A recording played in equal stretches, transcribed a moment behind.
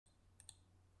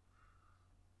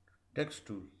Text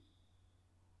tool.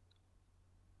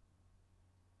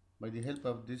 By the help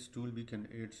of this tool we can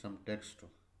add some text.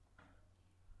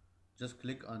 Just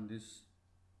click on this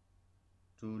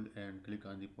tool and click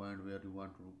on the point where you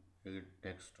want to add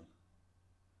text.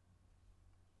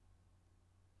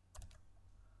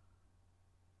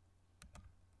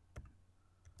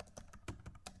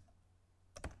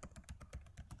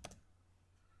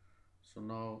 So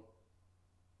now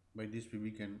by this way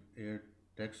we can add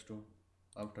text.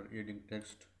 After adding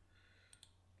text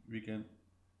we can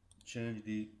change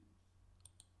the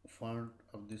font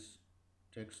of this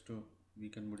text. We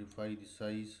can modify the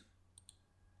size,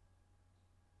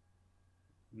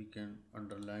 we can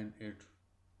underline it,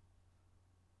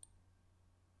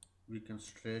 we can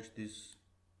stretch this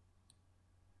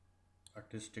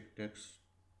artistic text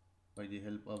by the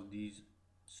help of these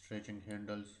stretching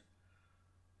handles.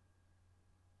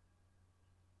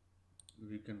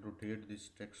 We can rotate this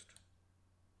text,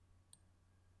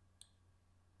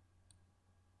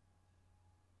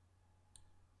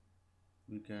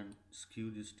 we can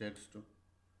skew this text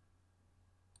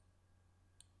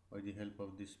by the help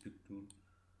of this pick tool.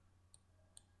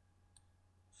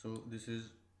 So this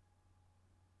is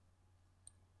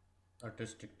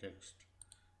artistic text.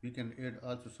 We can add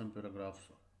also some paragraphs.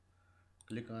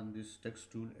 Click on this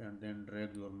text tool and then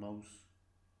drag your mouse.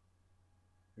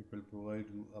 It will provide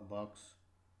you a box,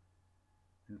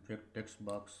 in fact text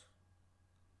box,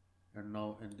 and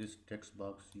now in this text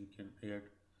box you can add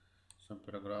some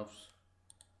paragraphs.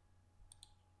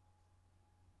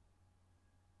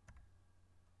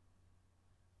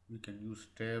 We can use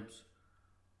tabs,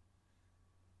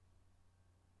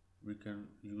 we can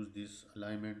use this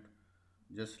alignment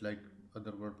just like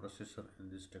other word processor in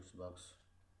this text box.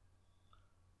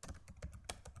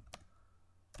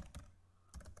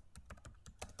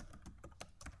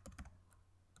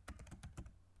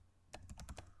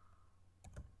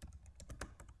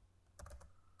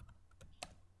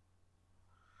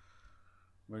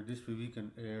 By this way we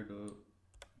can add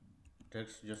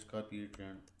text, just copy it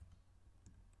and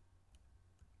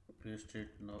paste it.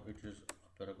 Now it is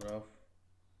a paragraph.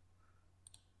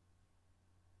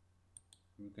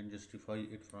 We can justify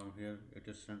it from here. It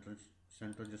is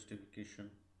center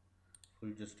justification, full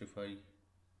justify,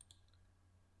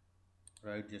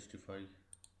 right justify,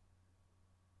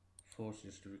 force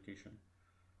justification.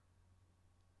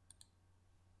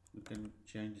 We can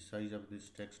change the size of this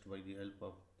text by the help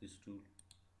of this tool.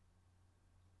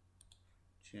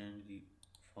 Change the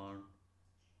font,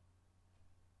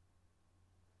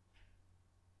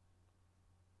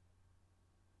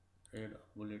 add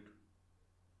a bullet,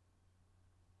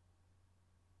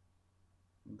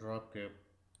 drop cap.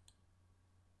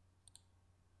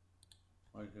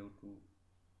 I have to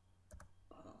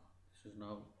this is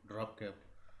now drop cap.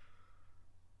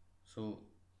 So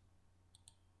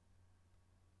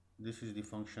this is the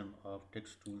function of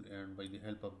text tool, and by the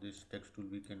help of this text tool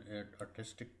we can add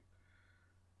artistic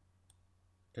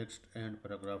text and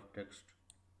paragraph text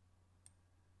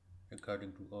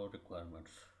according to our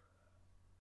requirements.